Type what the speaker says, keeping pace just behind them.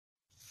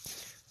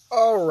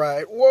All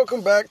right,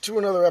 welcome back to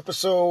another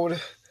episode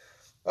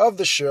of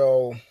the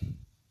show.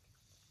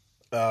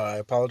 I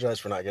apologize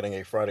for not getting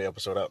a Friday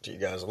episode out to you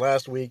guys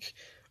last week.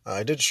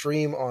 I did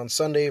stream on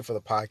Sunday for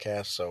the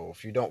podcast, so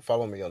if you don't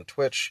follow me on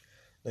Twitch,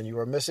 then you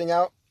are missing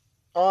out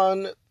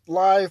on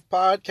live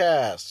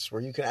podcasts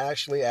where you can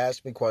actually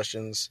ask me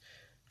questions.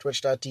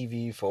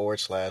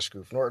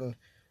 Twitch.tv/Goof Norton.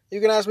 You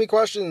can ask me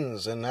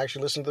questions and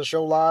actually listen to the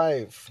show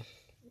live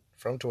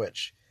from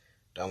Twitch.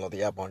 Download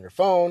the app on your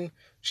phone.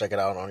 Check it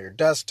out on your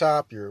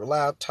desktop, your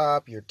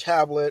laptop, your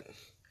tablet,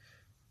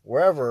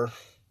 wherever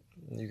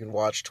you can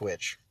watch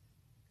Twitch.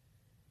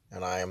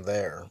 And I am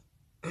there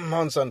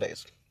on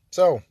Sundays.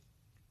 So,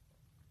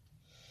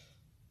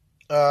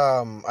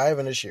 I have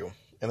an issue.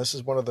 And this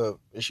is one of the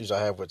issues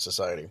I have with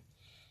society.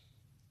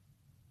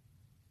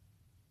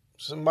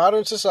 So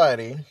modern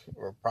society,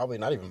 or probably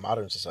not even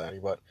modern society,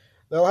 but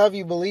they'll have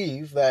you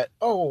believe that,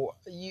 for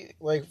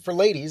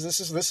ladies,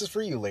 this is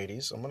for you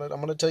ladies. I'm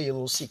gonna tell you a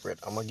little secret.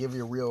 I'm gonna give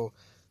you a real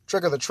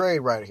trick of the trade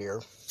right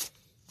here.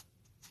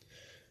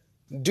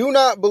 Do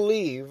not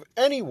believe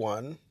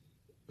anyone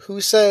who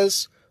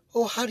says,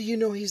 "Oh, how do you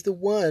know he's the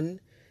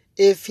one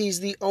if he's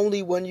the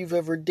only one you've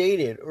ever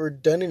dated or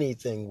done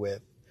anything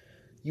with?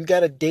 You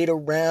gotta date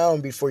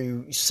around before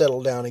you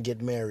settle down and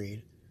get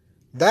married."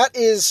 That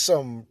is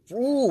some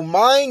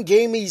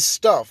mind-gamey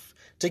stuff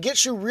to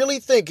get you really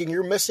thinking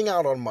you're missing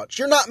out on much.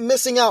 You're not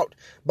missing out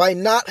by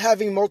not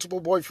having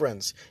multiple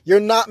boyfriends. You're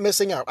not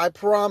missing out. I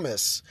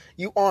promise.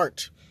 You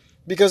aren't.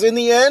 Because in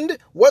the end,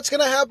 what's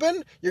going to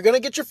happen? You're going to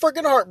get your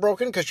freaking heart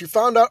broken because you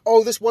found out,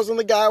 this wasn't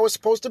the guy I was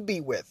supposed to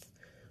be with.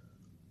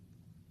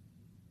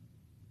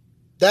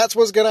 That's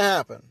what's going to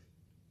happen.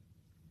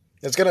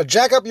 It's going to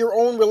jack up your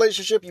own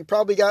relationship. You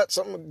probably got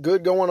something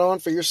good going on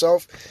for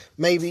yourself.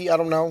 Maybe, I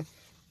don't know.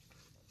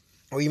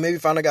 Or you maybe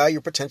found a guy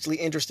you're potentially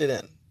interested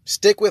in.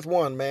 Stick with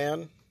one,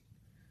 man.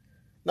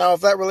 Now,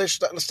 if that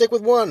relationship, stick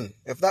with one.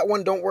 If that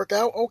one don't work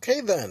out,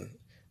 okay then.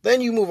 Then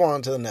you move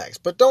on to the next.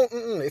 But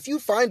if you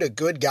find a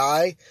good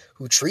guy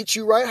who treats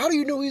you right, how do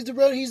you know he's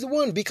the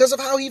one? Because of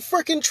how he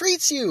freaking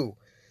treats you.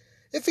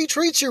 If he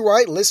treats you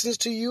right, listens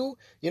to you,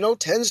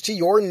 tends to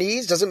your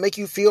needs, doesn't make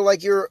you feel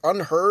like you're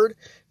unheard,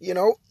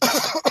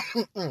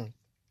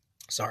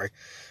 Sorry,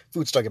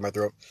 food stuck in my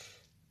throat.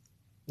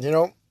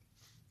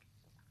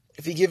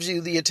 If he gives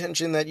you the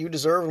attention that you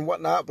deserve and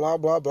whatnot, blah,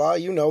 blah, blah,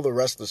 you know the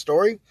rest of the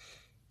story.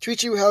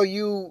 Treat you how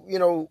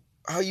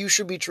how you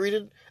should be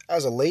treated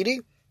as a lady.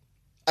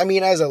 I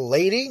mean, as a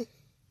lady,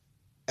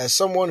 as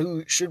someone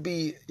who should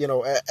be,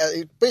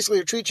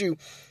 basically treat you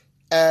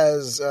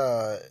as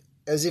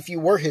if you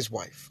were his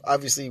wife.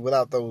 Obviously,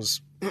 without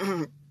those,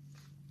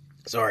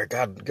 sorry,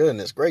 God,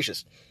 goodness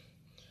gracious.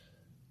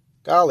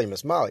 Golly,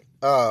 Miss Molly.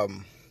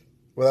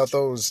 Without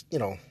those,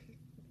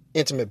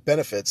 intimate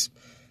benefits.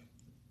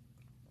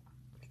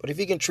 But if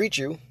he can treat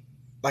you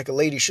like a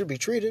lady should be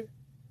treated,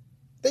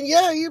 then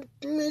yeah, he's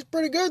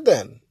pretty good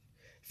then.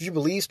 If your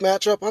beliefs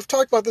match up, I've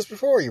talked about this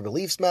before, your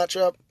beliefs match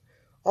up,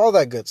 all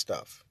that good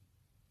stuff.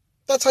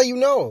 That's how you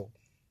know.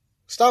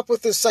 Stop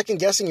with this second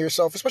guessing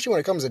yourself, especially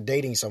when it comes to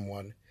dating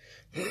someone.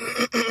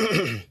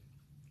 There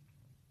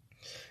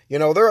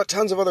are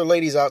tons of other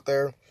ladies out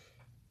there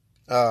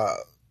that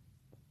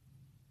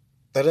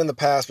in the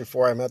past,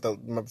 before I met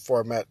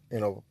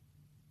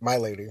my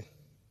lady,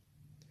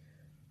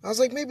 I was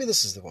like, maybe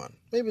this is the one.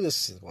 Maybe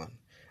this is the one.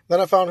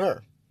 Then I found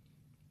her.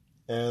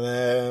 And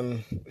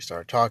then we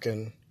started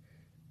talking,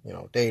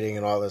 dating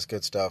and all this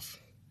good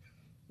stuff.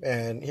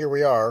 And here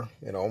we are,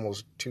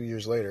 almost 2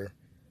 years later,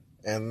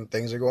 and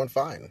things are going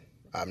fine.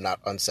 I'm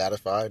not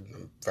unsatisfied.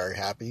 I'm very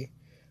happy.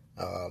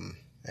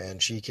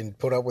 And she can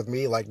put up with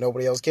me like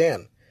nobody else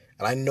can.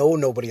 And I know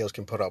nobody else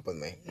can put up with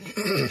me.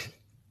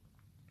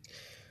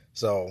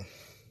 So,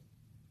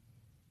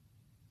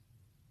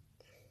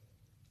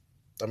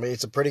 I mean,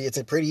 it's a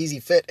pretty easy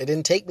fit. It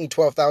didn't take me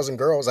 12,000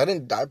 girls. I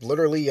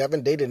literally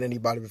haven't dated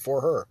anybody before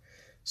her.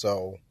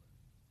 So,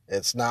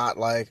 it's not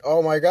like,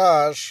 oh my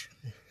gosh,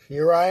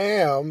 here I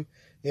am,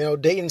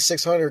 dating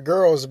 600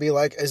 girls to be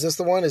like, is this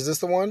the one? Is this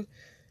the one?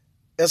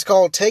 It's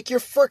called take your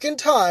freaking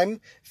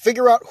time,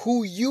 figure out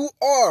who you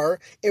are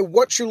and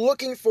what you're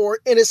looking for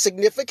in a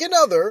significant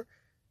other,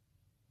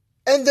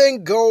 and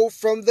then go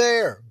from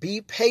there.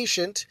 Be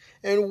patient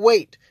and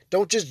wait.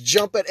 Don't just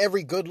jump at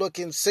every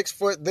good-looking 6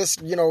 foot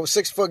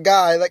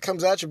guy that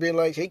comes at you being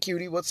like, hey,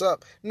 cutie, what's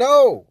up?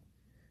 No,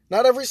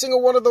 not every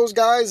single one of those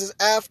guys is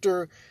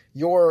after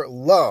your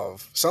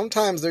love.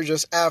 Sometimes they're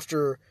just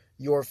after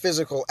your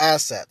physical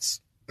assets.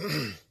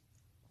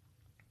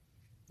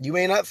 You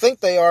may not think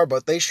they are,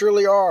 but they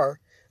surely are.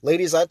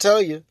 Ladies, I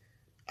tell you,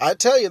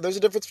 there's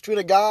a difference between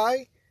a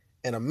guy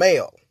and a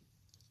male.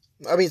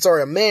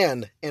 A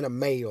man and a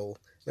male.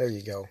 There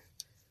you go.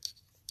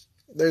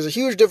 There's a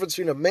huge difference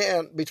between a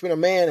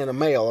man and a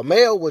male. A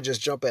male will just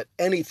jump at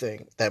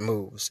anything that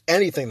moves.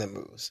 And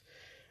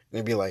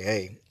he'll be like,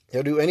 hey,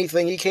 he'll do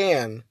anything he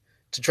can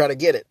to try to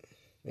get it.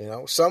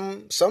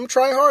 Some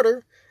try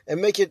harder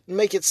and make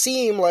it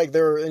seem like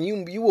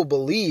you will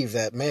believe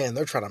that, man,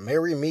 they're trying to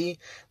marry me.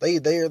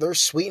 They're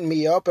sweetening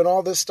me up and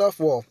all this stuff.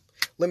 Well,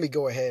 let me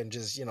go ahead and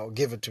just,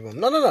 give it to him.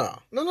 No.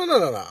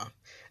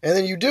 And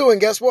then you do,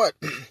 and guess what?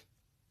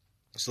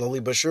 Slowly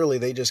but surely,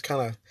 they just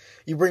kind of,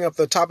 you bring up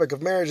the topic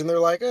of marriage, and they're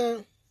like,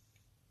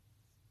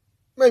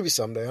 maybe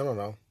someday, I don't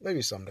know.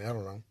 Maybe someday, I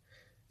don't know.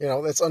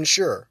 It's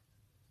unsure.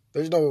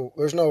 There's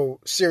no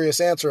serious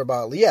answer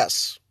about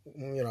yes.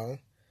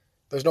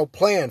 There's no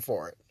plan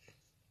for it.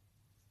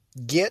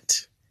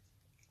 Get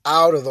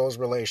out of those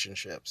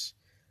relationships.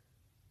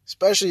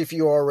 Especially if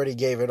you already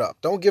gave it up.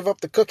 Don't give up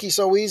the cookie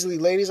so easily,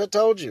 ladies. I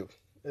told you.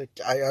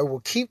 I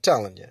will keep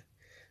telling you.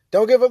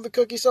 Don't give up the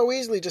cookie so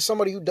easily to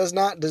somebody who does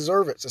not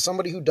deserve it. To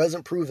somebody who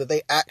doesn't prove that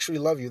they actually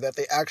love you, that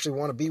they actually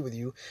want to be with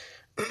you.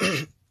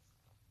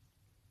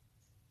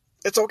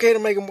 It's okay to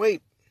make them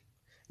wait.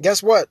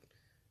 Guess what?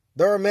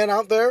 There are men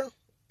out there,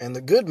 and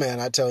the good men,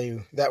 I tell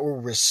you, that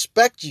will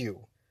respect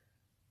you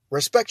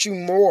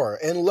more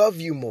and love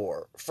you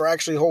more for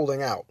actually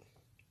holding out.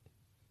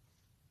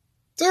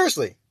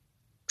 Seriously.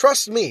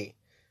 Trust me.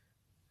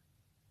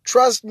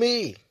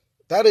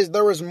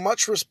 There is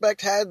much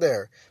respect had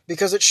there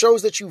because it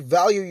shows that you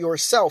value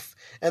yourself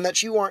and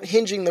that you aren't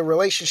hinging the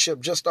relationship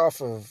just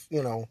off of,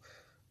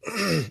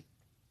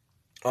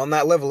 on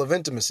that level of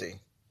intimacy.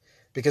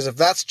 Because if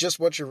that's just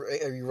what your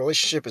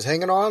relationship is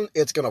hanging on,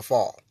 it's going to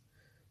fall.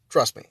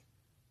 Trust me.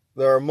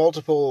 There are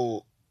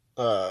multiple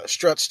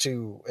struts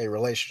to a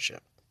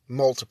relationship.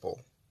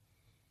 Multiple.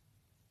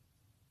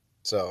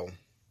 So,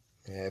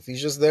 yeah, if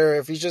he's just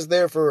there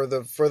for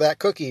that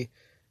cookie,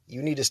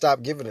 you need to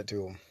stop giving it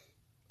to him.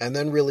 And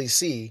then really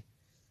see,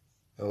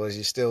 does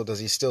he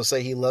still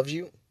say he loves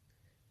you?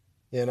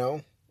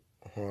 Or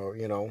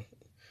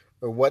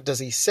what does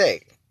he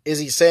say? Is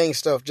he saying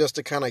stuff just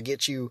to kind of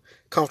get you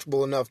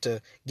comfortable enough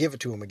to give it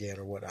to him again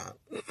or whatnot?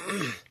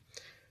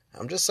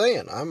 I'm just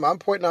saying. I'm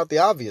pointing out the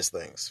obvious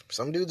things.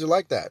 Some dudes are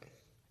like that.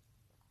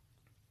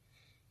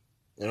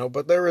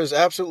 But there is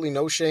absolutely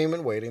no shame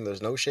in waiting.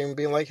 There's no shame in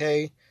being like,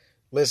 hey,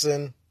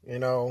 listen,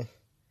 I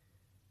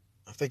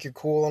think you're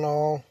cool and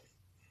all,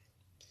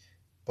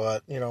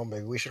 but,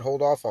 maybe we should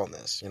hold off on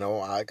this,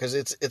 because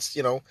it's,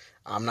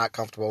 I'm not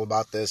comfortable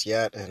about this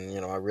yet.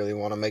 And, I really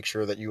want to make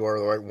sure that you are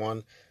the right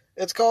one.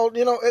 It's called,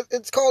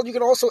 you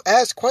can also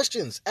ask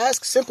questions,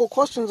 ask simple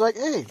questions like,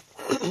 hey,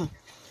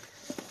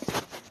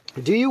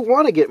 do you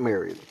want to get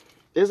married?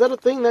 Is that a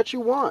thing that you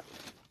want?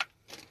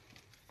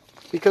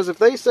 Because if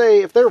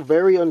they're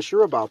very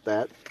unsure about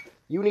that,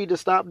 you need to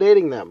stop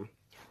dating them.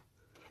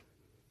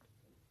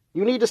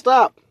 You need to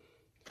stop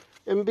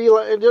and be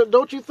like,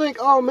 don't you think,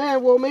 oh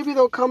man, well maybe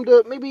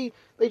maybe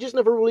they just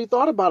never really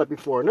thought about it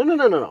before.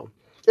 No.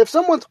 If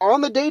someone's on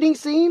the dating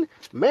scene,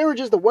 marriage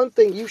is the one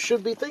thing you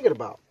should be thinking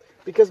about.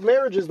 Because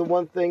marriage is the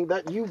one thing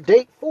that you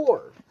date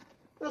for.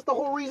 That's the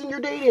whole reason you're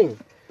dating.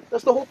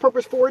 That's the whole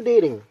purpose for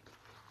dating.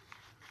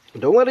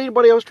 Don't let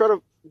anybody else try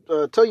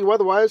to tell you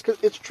otherwise,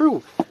 because it's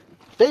true.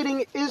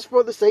 Dating is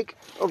for the sake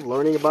of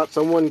learning about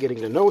someone, getting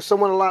to know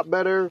someone a lot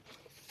better,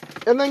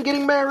 and then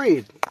getting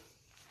married.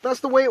 That's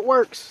the way it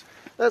works.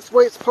 That's the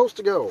way it's supposed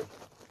to go.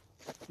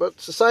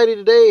 But society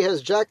today has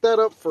been jacking that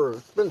up for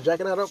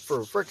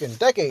freaking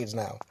decades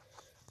now.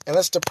 And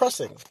that's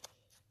depressing.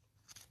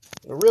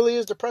 It really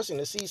is depressing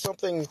to see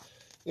something,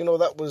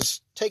 that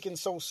was taken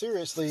so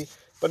seriously,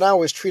 but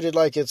now is treated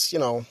like it's,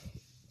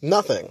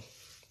 nothing.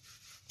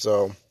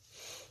 So,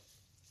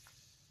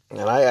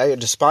 and I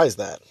despise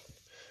that.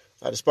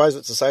 I despise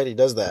that society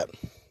does that.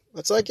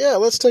 It's like, yeah,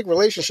 let's take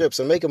relationships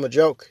and make them a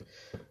joke.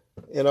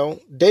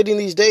 Dating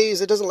these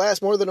days, it doesn't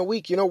last more than a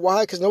week. You know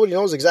why? Because nobody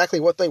knows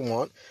exactly what they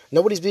want.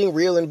 Nobody's being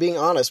real and being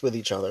honest with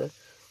each other,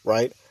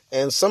 right?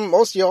 And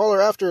most of y'all are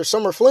after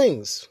summer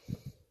flings.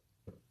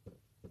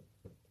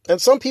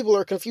 And some people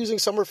are confusing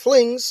summer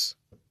flings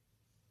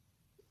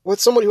with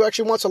somebody who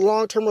actually wants a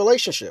long-term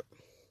relationship.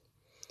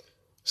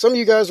 Some of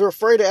you guys are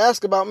afraid to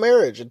ask about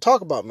marriage and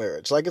talk about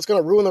marriage, like it's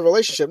going to ruin the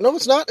relationship. No,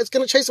 it's not. It's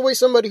going to chase away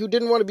somebody who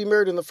didn't want to be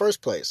married in the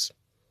first place.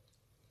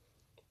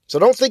 So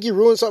don't think you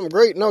ruined something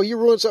great. No, you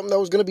ruined something that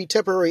was going to be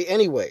temporary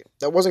anyway.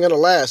 That wasn't going to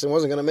last and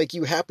wasn't going to make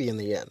you happy in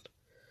the end.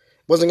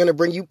 Wasn't going to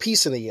bring you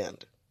peace in the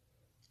end.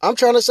 I'm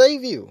trying to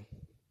save you.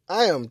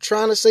 I am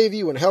trying to save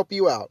you and help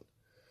you out.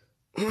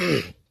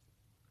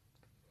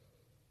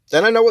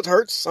 Then I know it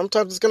hurts.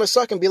 Sometimes it's going to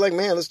suck and be like,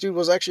 man, this dude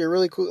was actually a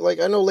really cool... Like,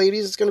 I know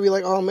ladies, it's going to be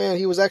like, oh man,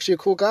 he was actually a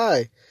cool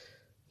guy.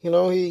 He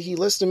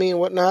listened to me and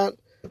whatnot.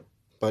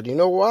 But you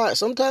know why?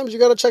 Sometimes you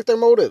got to check their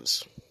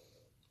motives.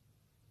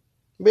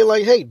 Be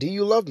like, hey, do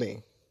you love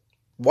me?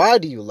 Why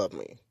do you love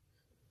me?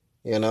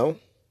 Do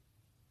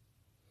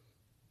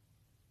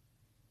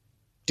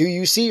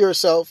you see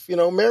yourself,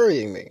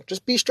 marrying me?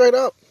 Just be straight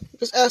up.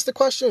 Just ask the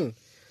question.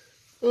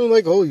 I'm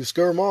like, oh, you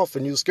scare them off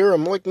and you scare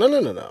them. I'm like,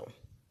 no.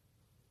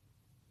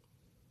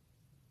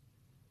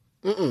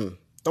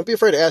 Don't be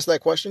afraid to ask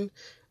that question.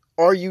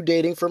 Are you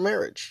dating for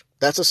marriage?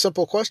 That's a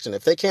simple question.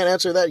 If they can't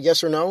answer that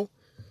yes or no,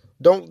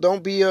 don't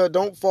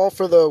fall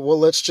for the, well,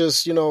 let's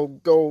just,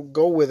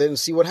 go with it and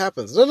see what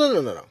happens.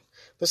 No.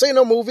 This ain't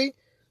no movie.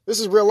 This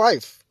is real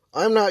life.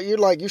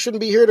 You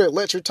shouldn't be here to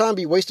let your time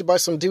be wasted by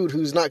some dude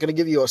who's not going to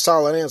give you a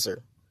solid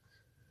answer.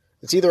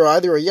 It's either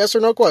a yes or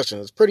no question.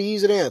 It's pretty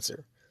easy to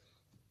answer.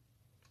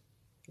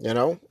 You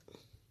know,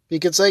 you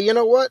could say, you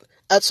know what?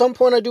 At some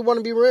point, I do want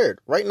to be married.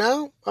 Right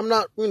now, I'm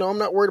not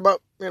worried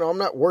about, I'm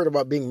not worried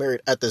about being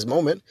married at this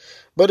moment.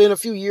 But in a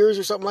few years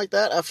or something like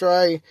that, after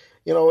I,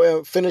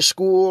 finish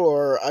school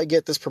or I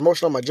get this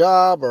promotion on my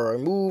job or I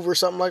move or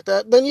something like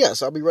that, then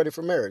yes, I'll be ready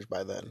for marriage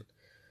by then.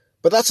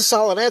 But that's a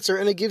solid answer,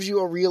 and it gives you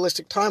a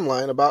realistic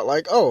timeline about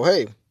like, oh,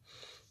 hey,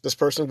 this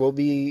person will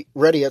be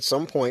ready at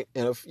some point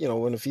in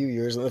a few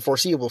years in the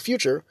foreseeable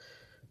future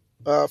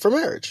for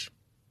marriage.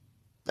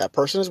 That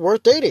person is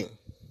worth dating.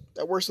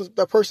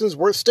 That person is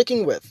worth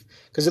sticking with,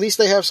 because at least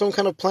they have some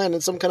kind of plan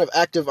and some kind of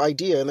active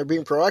idea, and they're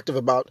being proactive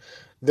about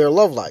their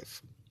love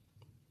life.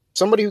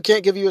 Somebody who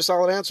can't give you a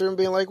solid answer and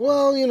being like,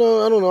 well,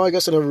 I don't know, I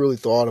guess I never really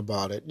thought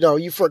about it. No,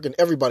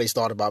 everybody's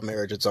thought about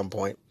marriage at some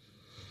point.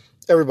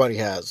 Everybody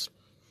has.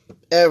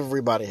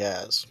 Everybody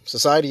has.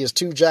 Society is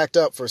too jacked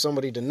up for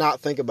somebody to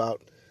not think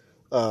about,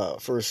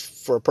 for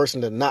a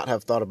person to not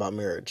have thought about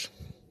marriage.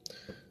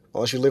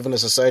 Unless you live in a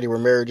society where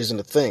marriage isn't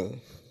a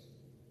thing.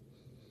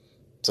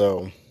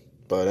 So,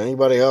 but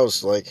anybody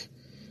else, like,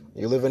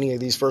 you live in any of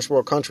these first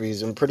world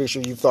countries, I'm pretty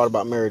sure you've thought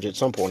about marriage at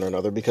some point or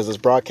another, because it's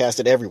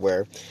broadcasted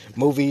everywhere.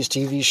 Movies,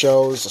 TV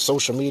shows,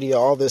 social media,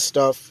 all this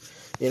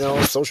stuff.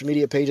 Social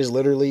media pages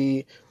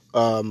literally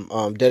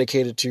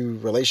dedicated to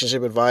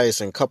relationship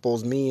advice and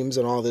couples memes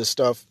and all this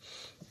stuff.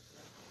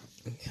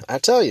 I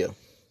tell you,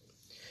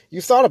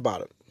 you've thought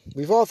about it.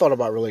 We've all thought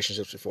about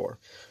relationships before.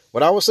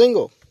 When I was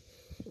single,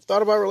 I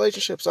thought about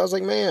relationships. I was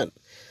like, man,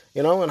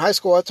 in high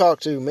school, I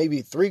talked to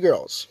maybe 3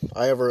 girls.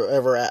 I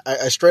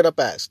straight up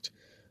asked,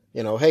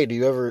 hey, do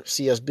you ever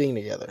see us being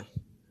together?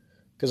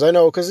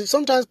 Because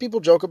sometimes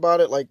people joke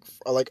about it,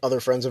 like other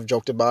friends have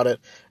joked about it,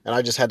 and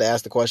I just had to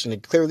ask the question to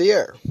clear the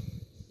air.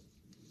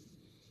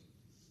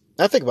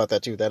 I think about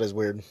that too. That is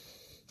weird.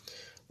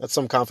 That's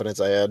some confidence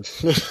I had.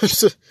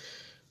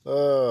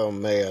 Oh,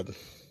 man.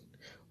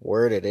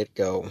 Where did it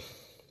go?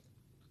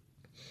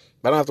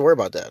 I don't have to worry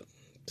about that.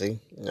 See?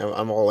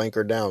 I'm all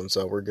anchored down,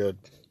 so we're good.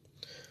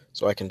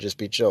 So I can just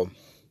be chill.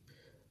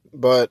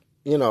 But,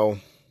 it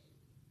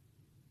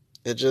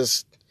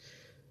just...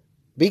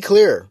 Be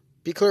clear.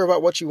 Be clear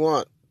about what you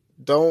want.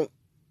 Don't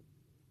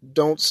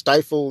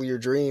stifle your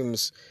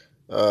dreams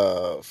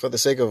for the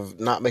sake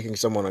of not making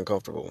someone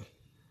uncomfortable.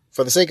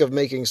 For the sake of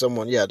making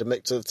someone, to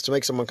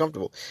make someone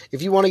comfortable.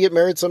 If you want to get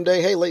married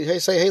someday, hey,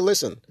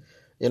 listen,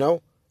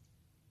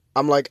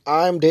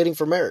 I'm dating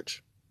for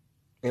marriage.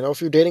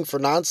 If you're dating for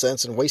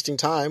nonsense and wasting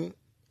time,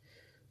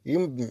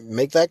 you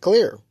make that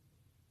clear.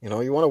 You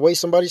want to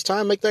waste somebody's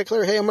time, make that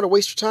clear. Hey, I'm going to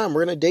waste your time.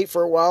 We're going to date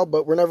for a while,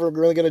 but we're never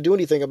really going to do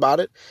anything about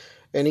it.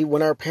 And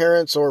when our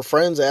parents or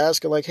friends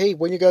ask, like, hey,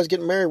 when you guys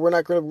get married, we're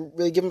not going to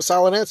really give them a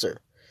solid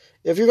answer.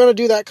 If you're going to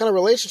do that kind of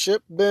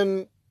relationship,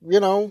 then,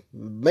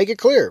 make it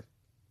clear.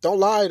 Don't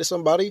lie to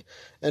somebody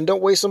and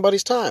don't waste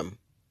somebody's time.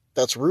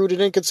 That's rude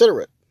and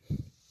inconsiderate.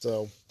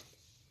 So,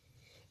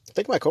 I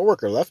think my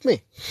coworker left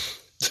me.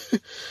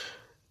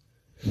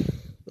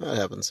 That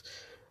happens.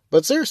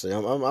 But seriously,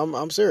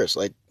 I'm serious.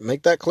 Like,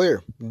 make that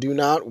clear. Do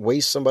not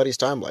waste somebody's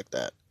time like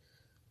that.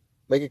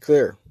 Make it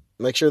clear.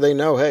 Make sure they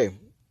know, hey,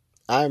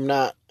 I'm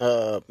not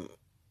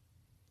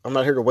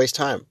here to waste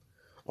time.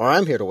 Or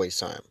I'm here to waste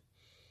time.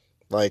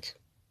 Like,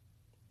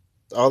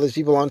 all these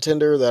people on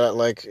Tinder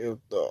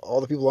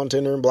all the people on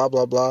Tinder and blah,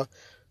 blah, blah.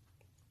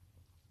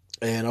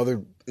 And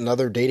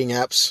other dating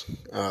apps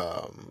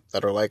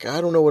that are like, I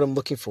don't know what I'm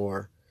looking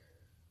for.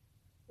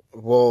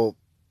 Well,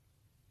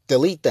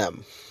 delete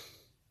them.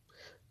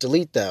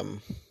 Delete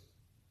them.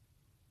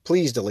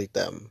 Please delete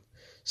them.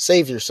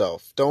 Save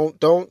yourself.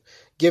 Don't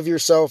give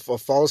yourself a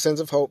false sense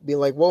of hope. Be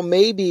like, well,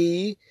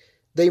 maybe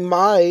they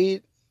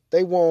might,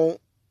 they won't.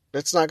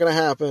 That's not going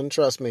to happen.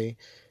 Trust me.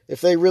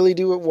 If they really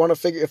do want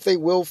to if they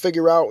will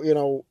figure out,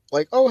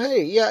 like, oh,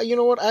 hey, yeah, you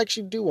know what? I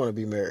actually do want to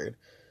be married.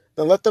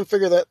 Then let them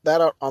figure that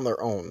out on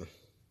their own.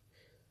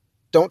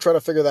 Don't try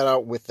to figure that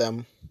out with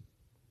them.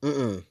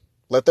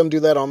 Let them do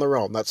that on their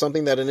own. That's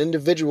something that an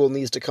individual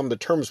needs to come to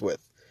terms with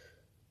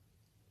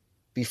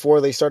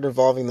before they start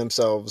involving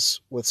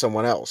themselves with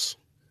someone else.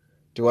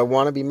 Do I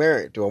want to be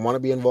married? Do I want to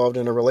be involved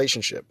in a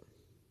relationship?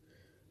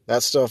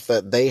 That's stuff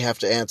that they have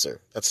to answer.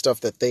 That's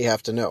stuff that they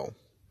have to know.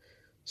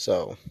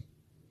 So,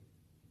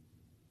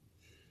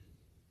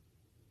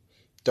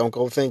 don't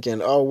go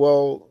thinking, oh,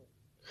 well,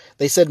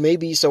 they said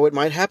maybe, so it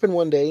might happen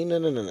one day.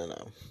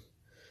 No.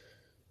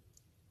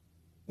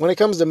 When it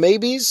comes to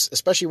maybes,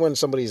 especially when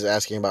somebody's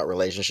asking about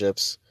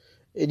relationships,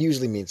 it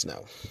usually means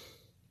no.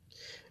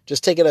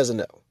 Just take it as a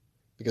no.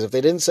 Because if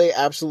they didn't say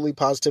absolutely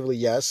positively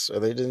yes,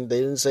 or they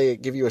didn't say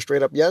give you a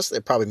straight up yes,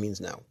 it probably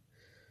means no.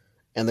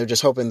 And they're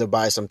just hoping to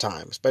buy some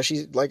time.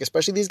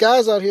 Especially these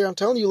guys out here. I'm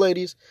telling you,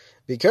 ladies,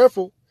 be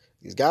careful.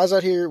 These guys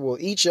out here will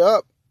eat you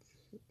up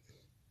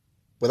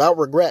without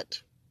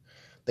regret.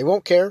 They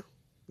won't care.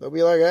 They'll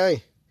be like,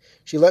 hey,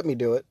 she let me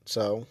do it.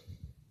 So,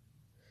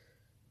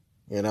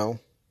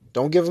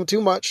 don't give them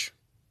too much.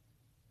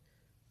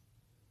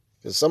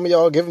 Because some of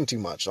y'all give them too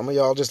much. Some of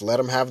y'all just let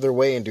them have their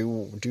way and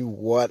do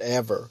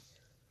whatever.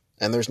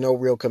 and there's no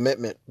real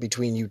commitment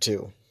between you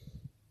two.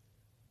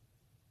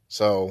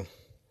 So,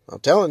 I'm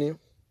telling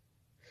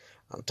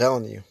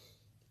you,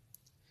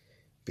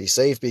 be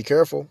safe, be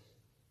careful.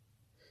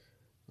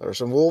 There are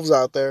some wolves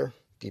out there,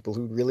 people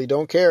who really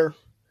don't care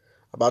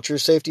about your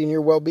safety and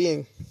your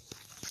well-being.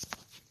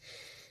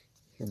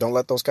 Don't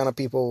let those kind of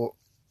people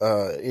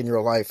in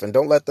your life, and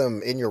don't let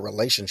them in your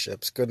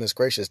relationships. Goodness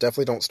gracious,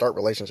 definitely don't start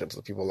relationships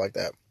with people like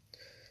that.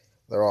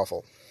 They're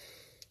awful.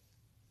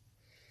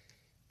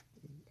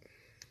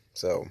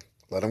 So,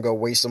 let them go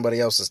waste somebody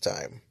else's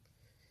time.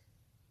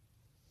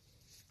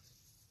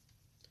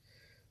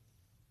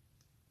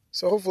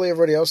 So hopefully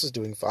everybody else is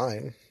doing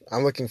fine.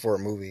 I'm looking for a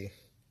movie.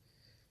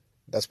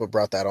 That's what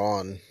brought that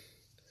on.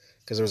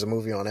 Because there was a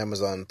movie on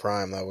Amazon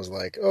Prime that was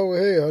like, oh,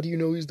 hey, how do you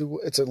know he's the...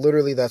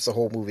 literally, that's the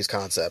whole movie's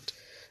concept.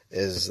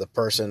 Is the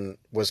person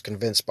was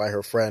convinced by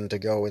her friend to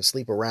go and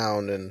sleep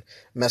around and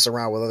mess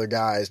around with other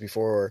guys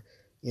before,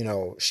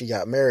 she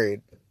got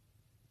married.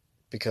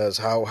 Because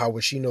how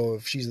would she know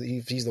if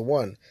he's the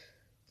one?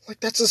 Like,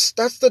 that's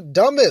the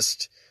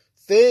dumbest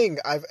thing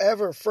I've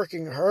ever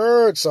freaking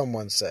heard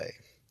someone say.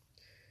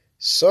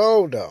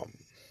 So dumb.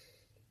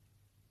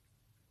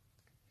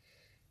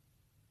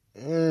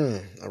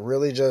 I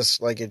really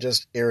just, it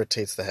just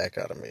irritates the heck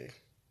out of me.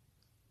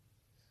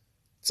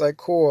 It's like,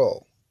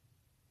 cool.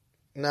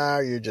 Now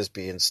you're just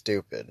being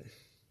stupid.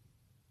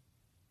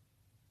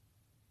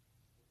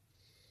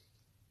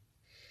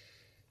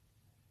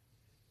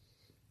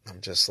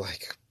 I'm just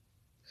like,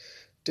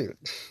 dude.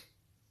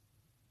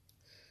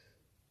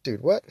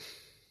 Dude, what?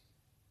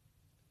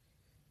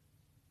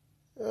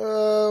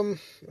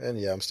 And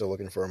yeah, I'm still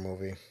looking for a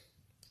movie.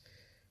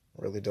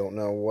 Really don't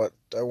know what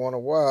I want to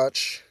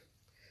watch.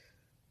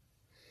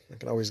 I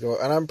can always go,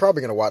 and I'm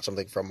probably going to watch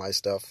something from my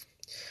stuff.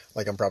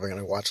 Like, I'm probably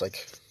going to watch,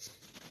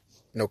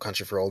 No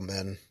Country for Old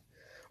Men.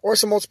 Or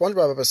some old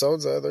SpongeBob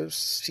episodes. There's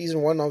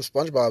season 1 of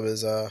SpongeBob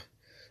is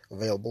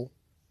available.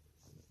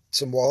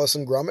 Some Wallace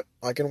and Gromit.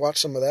 I can watch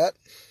some of that.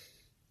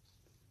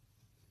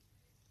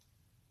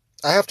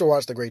 I have to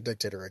watch The Great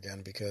Dictator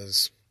again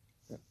because,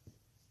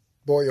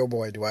 boy, oh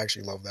boy, do I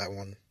actually love that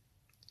one.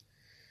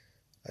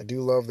 I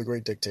do love The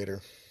Great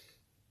Dictator.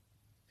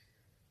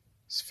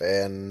 It's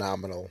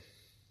phenomenal.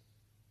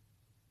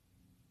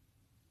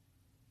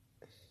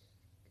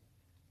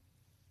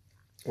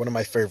 One of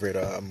my favorite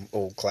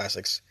old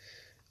classics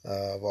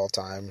of all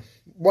time.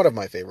 One of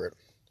my favorites,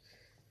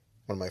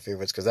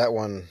 because that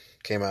one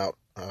came out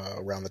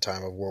around the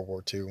time of World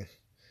War II,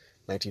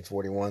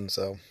 1941,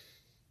 so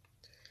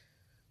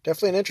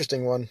definitely an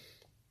interesting one.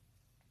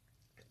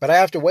 But I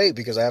have to wait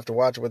because I have to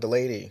watch it with the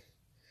lady.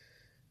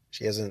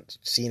 She hasn't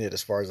seen it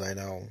as far as I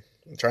know.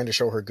 I'm trying to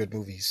show her good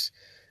movies.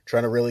 I'm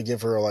trying to really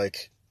give her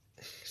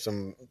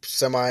some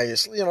semi,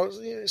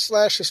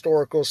 slash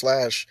historical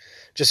slash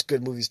just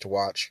good movies to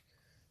watch.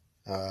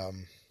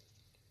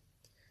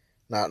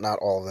 Not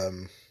all of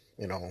them,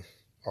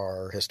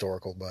 are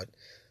historical, but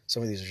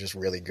some of these are just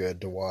really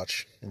good to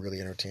watch and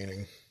really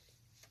entertaining.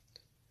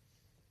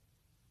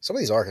 Some of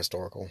these are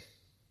historical,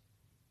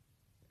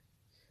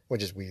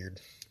 which is weird.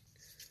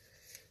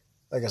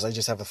 I guess I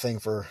just have a thing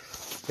for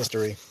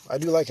history. I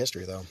do like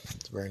history, though.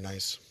 It's very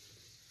nice.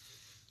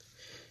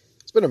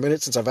 It's been a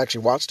minute since I've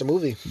actually watched a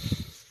movie.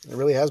 It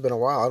really has been a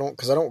while.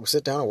 Because I don't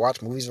sit down and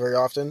watch movies very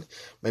often.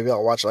 Maybe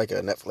I'll watch a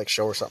Netflix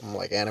show or something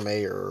like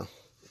anime or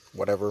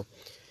whatever.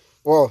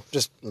 Well,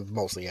 just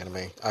mostly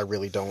anime. I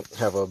really don't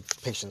have a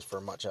patience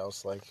for much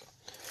else. Like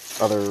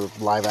other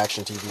live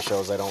action TV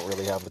shows, I don't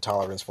really have the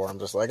tolerance for. I'm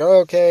just like, oh,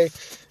 okay,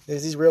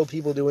 there's these real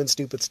people doing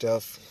stupid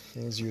stuff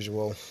as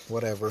usual.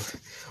 Whatever.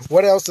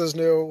 What else is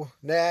new?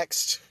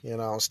 Next,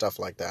 stuff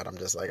like that. I'm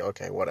just like,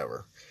 okay,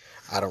 whatever.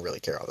 I don't really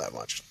care all that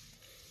much.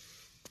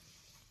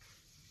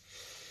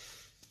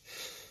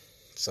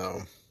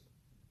 So,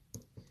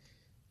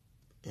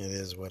 it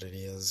is what it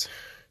is.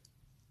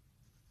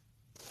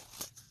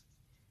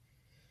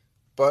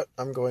 But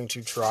I'm going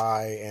to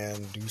try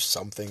and do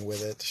something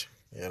with it,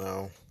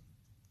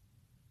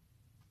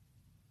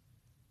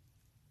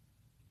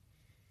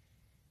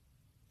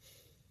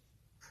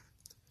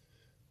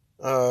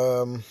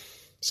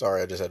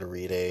 Sorry, I just had to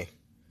read a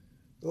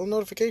little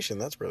notification.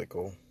 That's really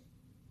cool.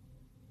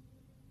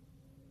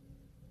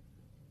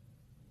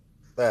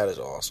 That is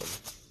awesome.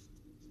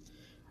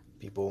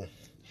 People,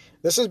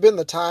 this has been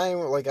the time,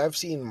 I've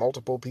seen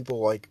multiple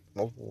people,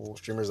 multiple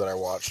streamers that I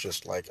watch,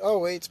 just oh,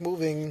 wait, it's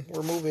moving,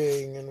 we're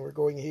moving, and we're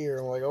going here.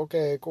 I'm like,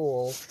 okay,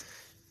 cool.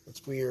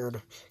 It's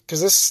weird.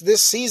 Because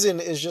this season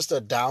is just a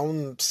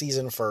down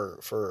season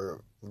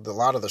for a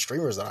lot of the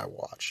streamers that I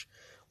watch.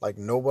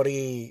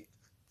 Nobody,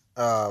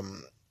 well,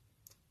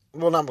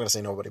 not going to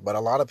say nobody, but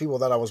a lot of people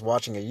that I was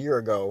watching a year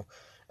ago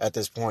at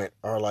this point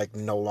are,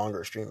 no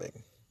longer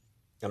streaming.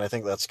 And I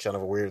think that's kind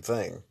of a weird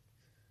thing.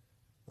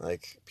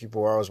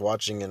 People I was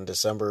watching in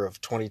December of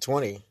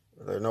 2020,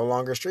 they're no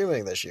longer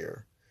streaming this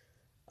year.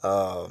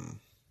 And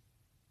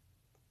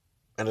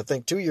I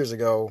think 2 years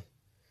ago,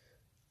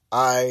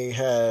 I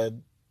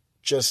had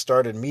just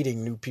started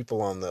meeting new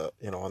people on the,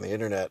 on the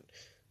internet,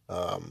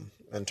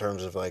 in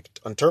terms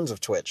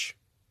of Twitch.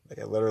 Like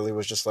I literally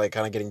was just like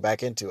kind of getting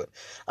back into it.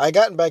 I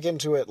gotten back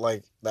into it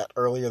like that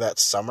earlier that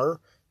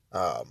summer,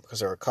 because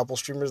there were a couple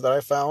streamers that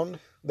I found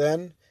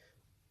then,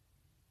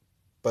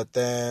 but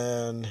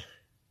then,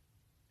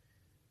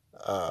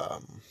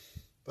 um,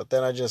 I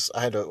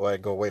had to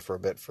like, go away for a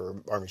bit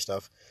for army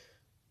stuff,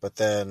 but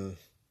then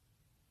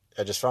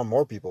I just found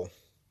more people,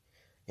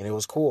 and it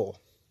was cool,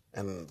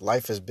 and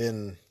life has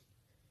been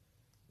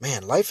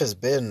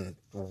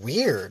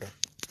weird.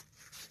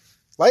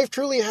 Life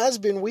truly has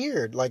been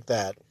weird like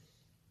that.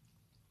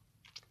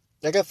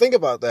 Like I think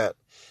about that.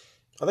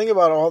 I think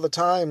about all the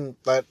time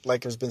that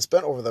like has been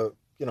spent over the,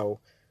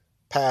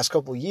 past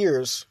couple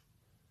years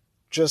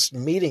just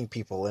meeting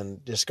people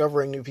and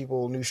discovering new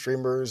people, new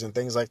streamers and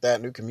things like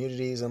that, new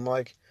communities. And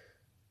like,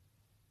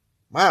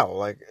 wow,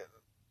 like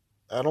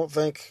I don't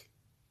think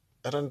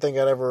I didn't think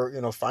I'd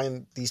ever,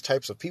 find these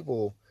types of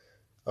people,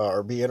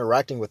 or be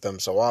interacting with them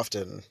so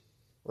often,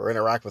 or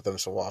interact with them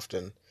so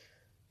often.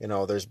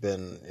 There's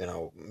been,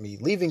 me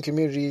leaving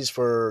communities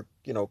for,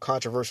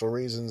 controversial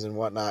reasons and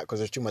whatnot, because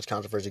there's too much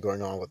controversy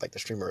going on with like the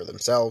streamer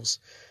themselves.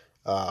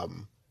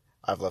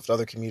 I've left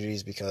other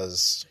communities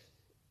because,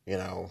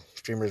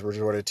 streamers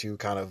resorted to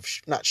kind of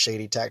not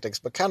shady tactics,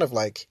 but kind of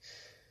like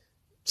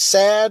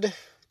sad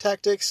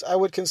tactics. I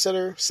would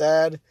consider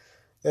sad.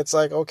 It's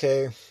like,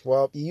 okay,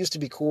 well, you used to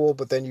be cool,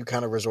 but then you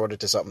kind of resorted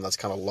to something that's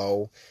kind of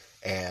low,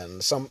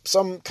 and some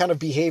kind of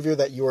behavior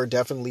that you are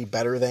definitely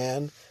better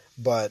than,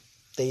 but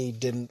they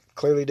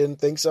clearly didn't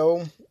think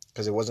so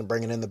because it wasn't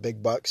bringing in the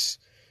big bucks.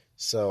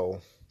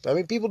 So, I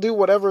mean, people do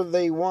whatever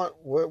they want,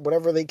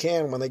 whatever they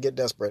can when they get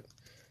desperate.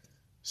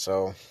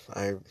 So,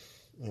 I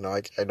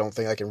don't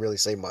think I can really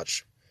say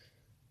much.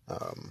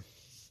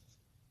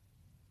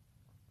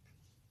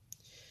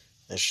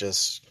 It's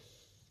just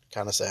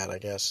kind of sad, I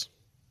guess.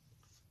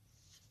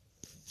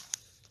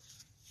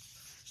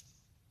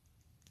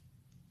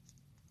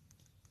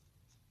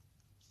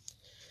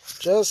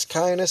 Just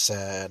kind of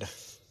sad.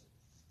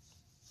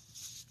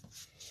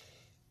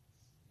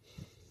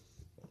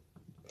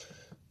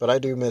 But I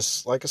do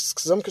miss, like,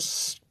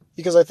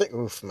 because I think,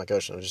 oof, my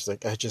gosh, I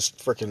just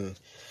freaking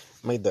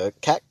made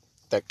that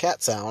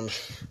cat sound,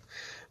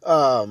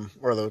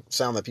 or the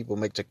sound that people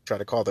make to try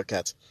to call their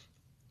cats.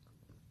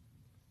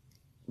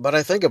 But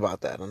I think about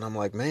that, and I'm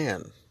like,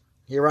 man,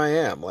 here I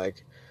am.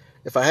 Like,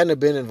 if I hadn't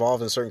been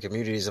involved in certain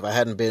communities, if I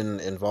hadn't been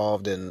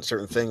involved in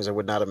certain things, I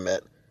would not have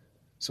met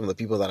some of the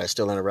people that I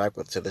still interact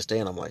with to this day,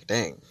 and I'm like,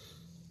 dang.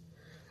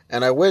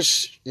 And I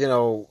wish,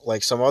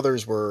 like some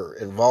others were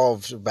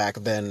involved back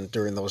then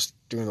during those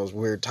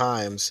weird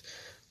times.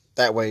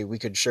 That way we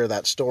could share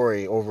that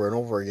story over and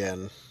over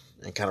again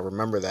and kind of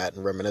remember that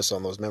and reminisce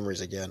on those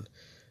memories again.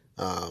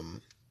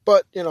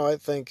 But, I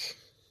think,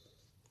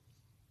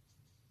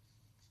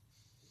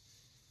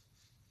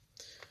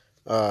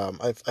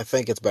 I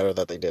think it's better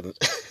that they didn't.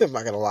 I'm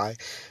not going to lie.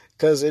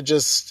 Because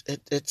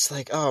it's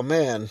like, oh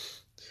man,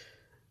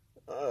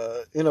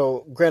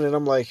 granted,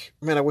 I'm like,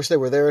 man, I wish they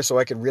were there so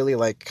I could really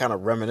like kind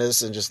of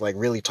reminisce and just like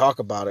really talk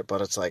about it.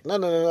 But it's like,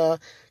 no.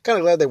 Kind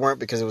of glad they weren't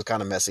because it was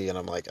kind of messy. And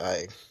I'm like,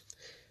 I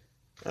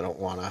don't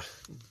want to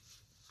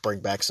bring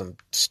back some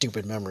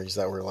stupid memories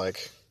that were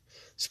like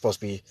supposed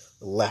to be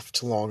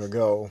left long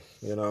ago,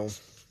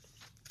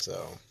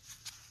 So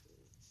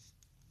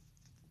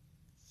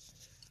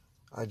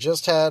I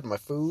just had my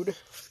food.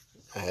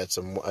 I had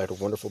a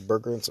wonderful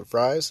burger and some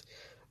fries.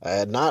 I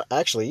had not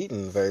actually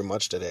eaten very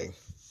much today,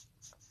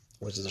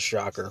 which is a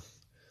shocker.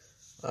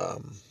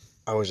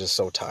 I was just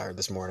so tired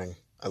this morning.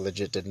 I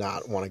legit did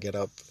not want to get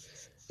up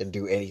and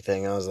do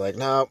anything. I was like,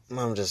 no,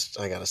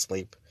 I gotta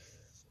sleep.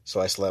 So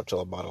I slept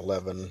till about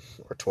 11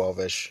 or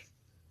 12-ish.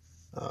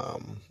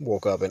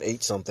 Woke up and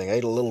ate something. I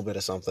ate a little bit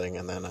of something,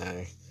 and then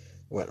I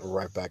went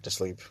right back to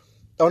sleep.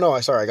 Oh no,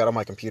 I got on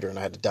my computer and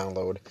I had to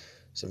download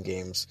some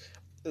games.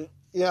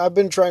 Yeah, I've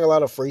been trying a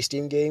lot of free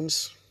Steam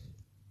games.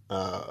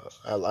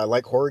 I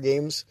like horror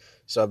games,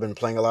 so I've been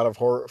playing a lot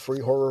of free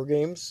horror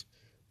games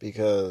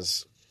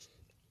because,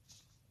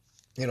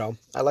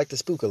 I like to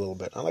spook a little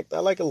bit. I like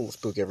a little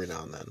spook every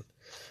now and then.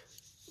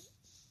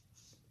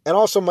 And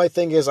also my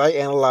thing is I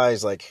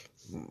analyze like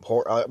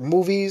horror,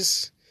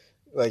 movies,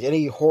 like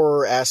any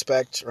horror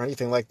aspect or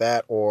anything like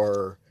that,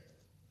 or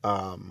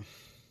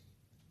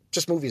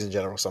just movies in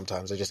general.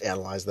 Sometimes I just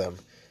analyze them.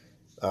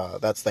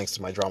 That's thanks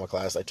to my drama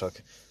class I took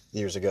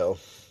years ago.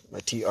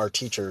 Our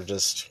teacher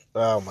just,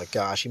 oh my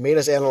gosh, he made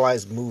us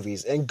analyze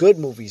movies, and good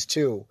movies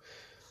too.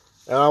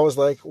 And I was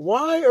like,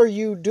 why are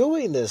you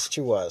doing this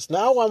to us?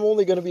 Now I'm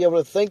only going to be able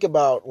to think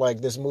about like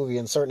this movie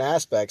in certain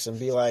aspects and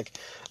be like,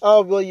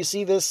 oh, well, you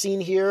see this scene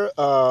here?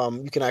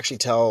 You can actually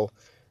tell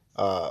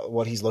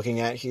what he's looking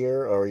at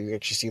here, or you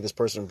actually see this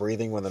person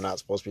breathing when they're not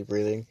supposed to be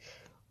breathing,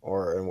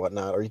 or and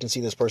whatnot. Or you can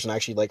see this person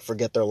actually like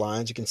forget their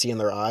lines. You can see in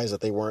their eyes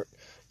that they weren't,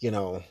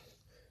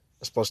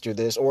 supposed to do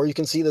this. Or you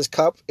can see this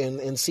cup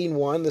in scene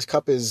 1. This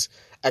cup is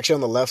actually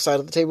on the left side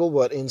of the table,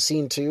 but in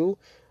scene 2,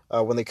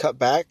 when they cut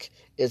back,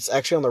 it's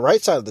actually on the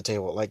right side of the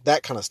table. Like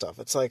that kind of stuff.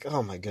 It's like,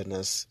 oh my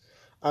goodness.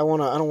 I don't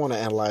want to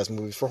analyze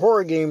movies. For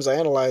horror games, I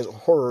analyze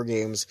horror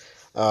games.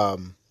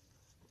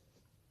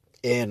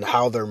 in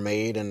how they're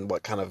made and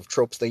what kind of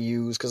tropes they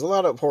use. Because a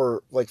lot of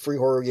horror, like free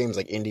horror games,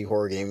 like indie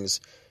horror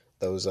games,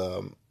 those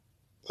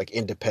like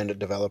independent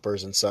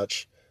developers and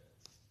such,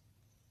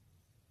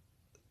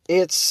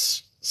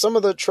 it's some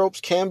of the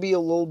tropes can be a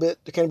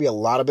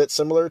lot of bit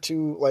similar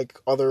to like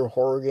other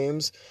horror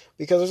games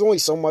because there's only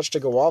so much to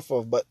go off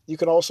of, but you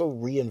can also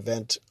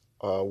reinvent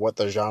what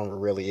the genre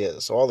really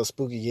is. So all the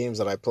spooky games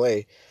that I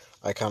play,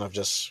 I kind of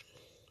just,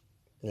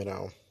 you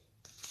know,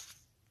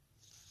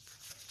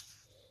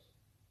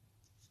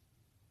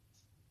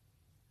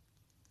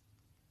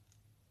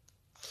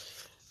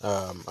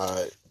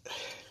 I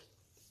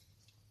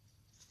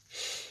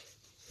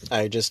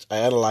I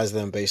analyze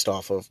them based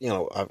off of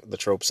the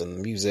tropes and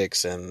the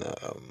musics and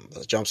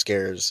the jump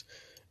scares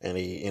and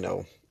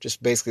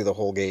just basically the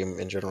whole game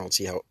in general and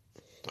see how.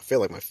 I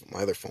feel like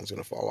my other phone's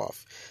gonna fall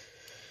off.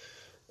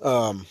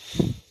 Um,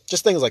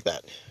 just things like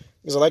that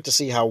because I like to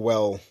see how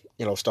well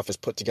stuff is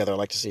put together. I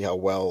like to see how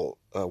well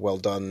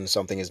done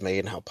something is made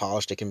and how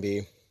polished it can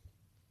be.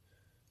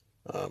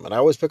 And I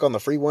always pick on the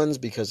free ones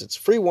because it's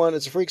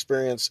it's a free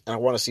experience, and I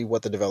want to see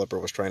what the developer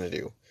was trying to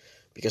do.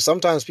 Because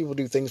sometimes people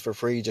do things for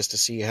free just to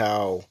see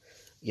how,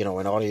 an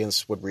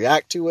audience would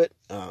react to it,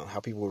 how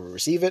people would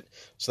receive it,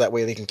 so that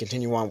way they can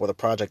continue on with a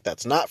project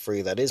that's not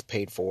free, that is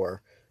paid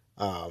for,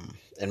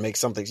 and make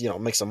something,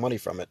 make some money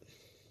from it.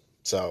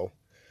 So,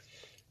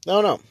 I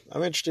don't know.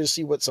 I'm interested to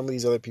see what some of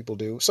these other people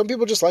do. Some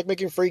people just like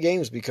making free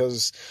games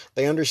because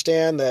they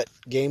understand that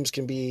games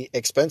can be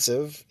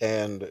expensive,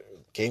 and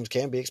games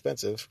can be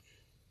expensive.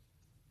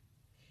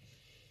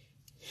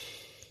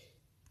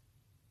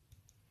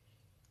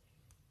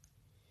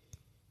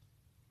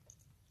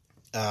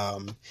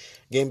 Um,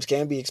 Games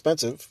can be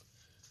expensive,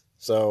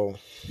 so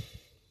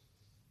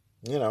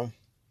you know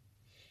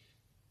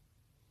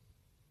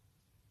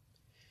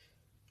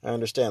I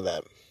understand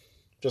that.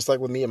 Just like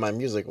with me and my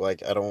music,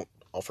 like I don't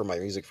offer my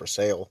music for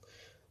sale.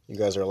 You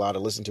guys are allowed to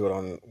listen to it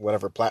on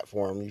whatever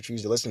platform you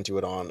choose to listen to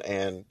it on,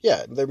 and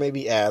yeah, there may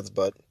be ads,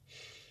 but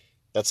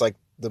that's like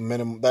the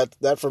minimum.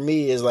 That for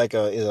me is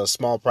a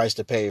small price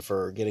to pay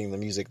for getting the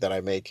music that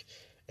I make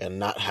and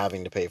not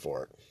having to pay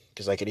for it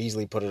because I could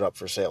easily put it up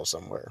for sale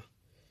somewhere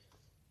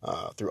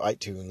through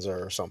iTunes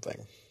or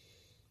something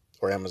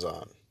or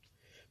Amazon.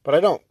 But I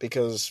don't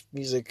because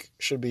music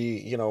should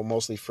be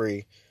mostly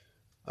free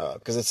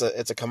because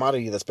it's a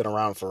commodity that's been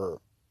around for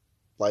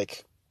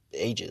like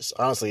ages.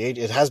 Honestly,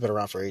 it has been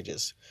around for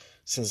ages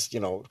since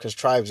because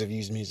tribes have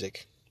used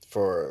music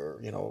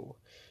for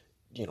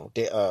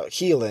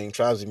healing.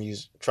 Tribes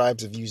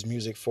have used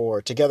music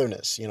for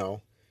togetherness.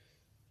 To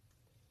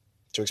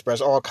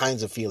express all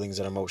kinds of feelings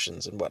and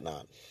emotions and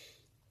whatnot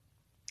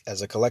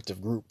as a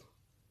collective group.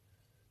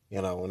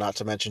 Not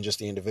to mention just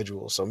the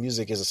individual. So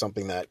music is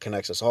something that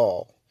connects us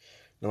all.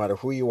 No matter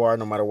who you are,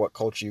 no matter what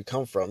culture you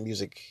come from,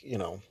 music,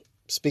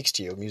 speaks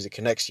to you. Music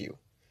connects you.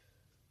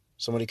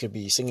 Somebody could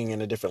be singing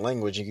in a different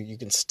language. You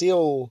can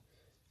still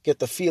get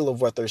the feel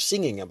of what they're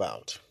singing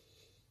about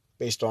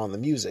based on the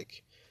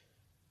music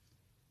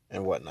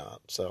and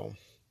whatnot. So,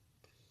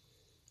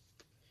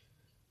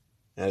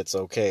 and it's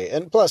okay.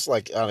 And plus,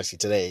 like, honestly,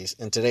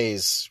 in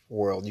today's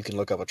world, you can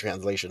look up a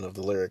translation of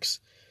the lyrics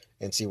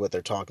and see what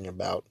they're talking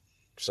about.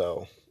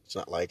 So it's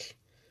not like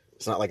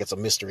it's a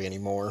mystery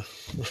anymore,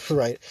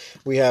 right?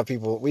 You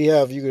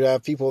could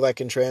have people that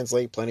can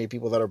translate, plenty of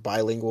people that are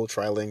bilingual,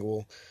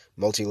 trilingual,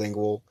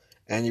 multilingual,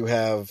 and you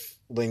have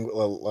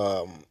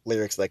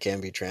lyrics that can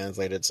be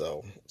translated,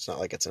 so it's not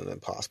like it's an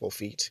impossible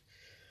feat.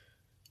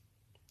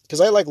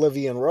 Because I like La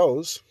Vie en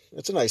Rose.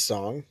 It's a nice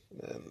song,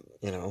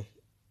 and,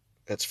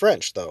 it's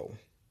French, though.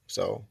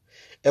 So,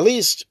 at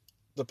least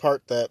the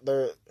part that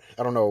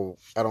I don't know,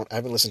 I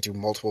haven't listened to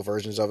multiple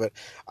versions of it.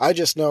 I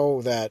just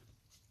know that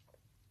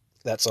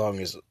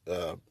song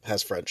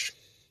has French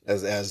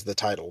as the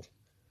title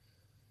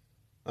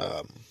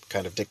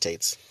kind of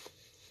dictates.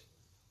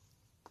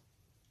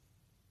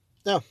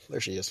 No, there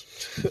she is.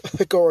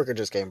 The coworker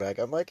just came back.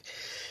 I'm like,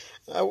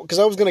 because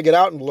I was gonna get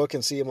out and look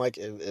and see. I'm like,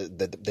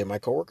 did my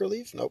coworker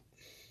leave? Nope.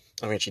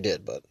 I mean, she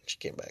did, but she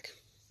came back.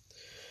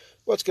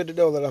 Well, it's good to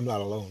know that I'm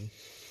not alone.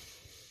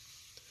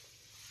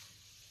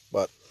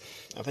 But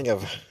I think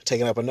I've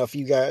taken up enough of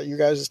you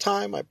guys'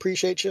 time. I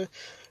appreciate you.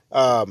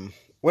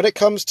 When it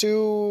comes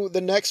to the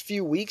next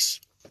few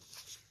weeks,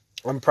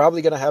 I'm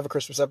probably gonna have a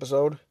Christmas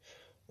episode.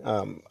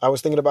 I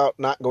was thinking about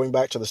not going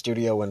back to the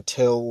studio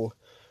until,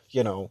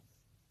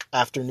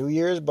 after New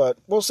Year's, but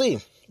we'll see.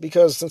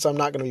 Because since I'm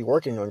not going to be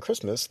working on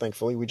Christmas,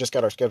 thankfully, we just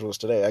got our schedules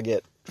today. I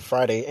get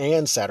Friday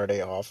and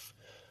Saturday off.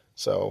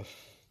 So,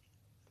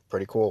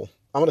 pretty cool.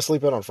 I'm going to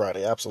sleep in on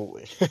Friday,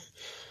 absolutely.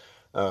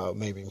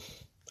 Maybe.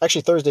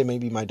 Actually, Thursday may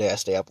be my day. I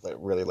stay up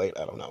really late.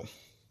 I don't know.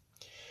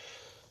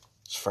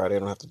 It's Friday. I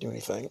don't have to do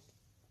anything.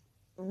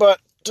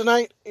 But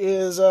tonight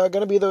is going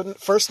to be the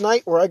first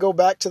night where I go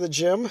back to the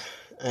gym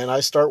and I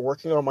start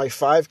working on my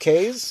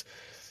 5Ks.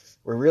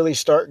 We really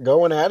start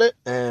going at it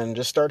and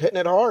just start hitting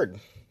it hard.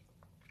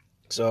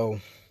 So,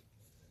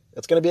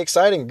 It's going to be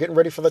exciting. Getting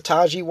ready for the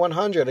Taji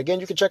 100. Again,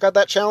 you can check out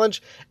that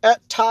challenge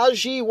at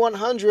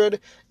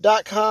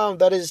Taji100.com.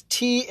 That is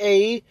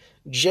TAJI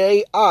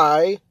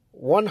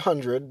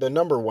 100, the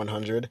number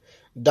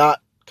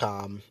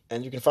 100.com.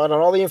 And you can find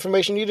out all the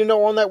information you need to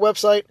know on that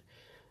website.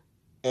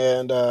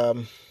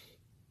 And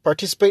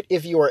participate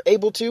if you are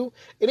able to.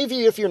 And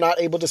if you're not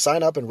able to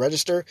sign up and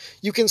register,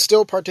 you can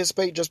still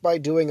participate just by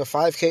doing a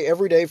 5K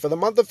every day for the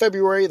month of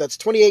February. That's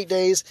 28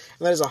 days.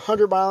 And that is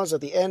 100 miles at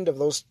the end of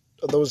those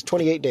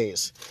 28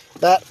 days.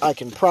 That I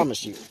can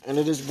promise you. And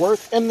it is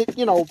worth, and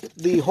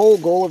the whole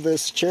goal of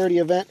this charity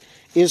event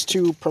is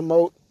to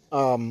promote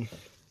health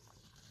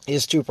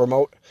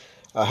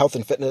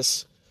and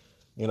fitness.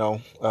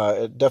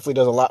 It definitely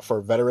does a lot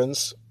for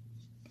veterans.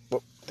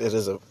 It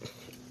is a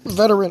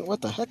veteran,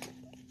 what the heck?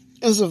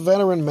 It is a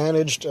veteran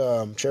managed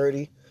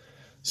charity.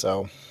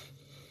 So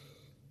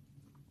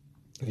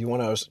if you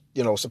want to,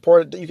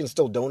 support it, you can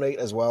still donate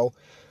as well.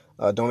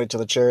 Donate to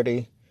the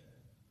charity.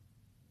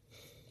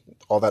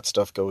 All that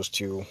stuff goes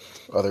to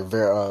other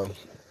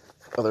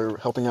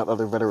helping out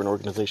other veteran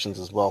organizations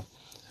as well.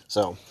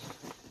 So,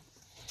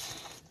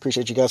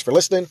 appreciate you guys for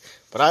listening.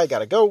 But I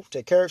gotta go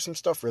take care of some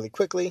stuff really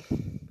quickly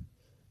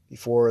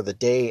before the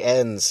day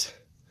ends.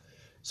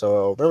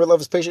 So remember,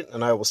 love is patient,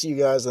 and I will see you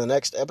guys in the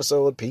next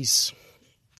episode. Peace.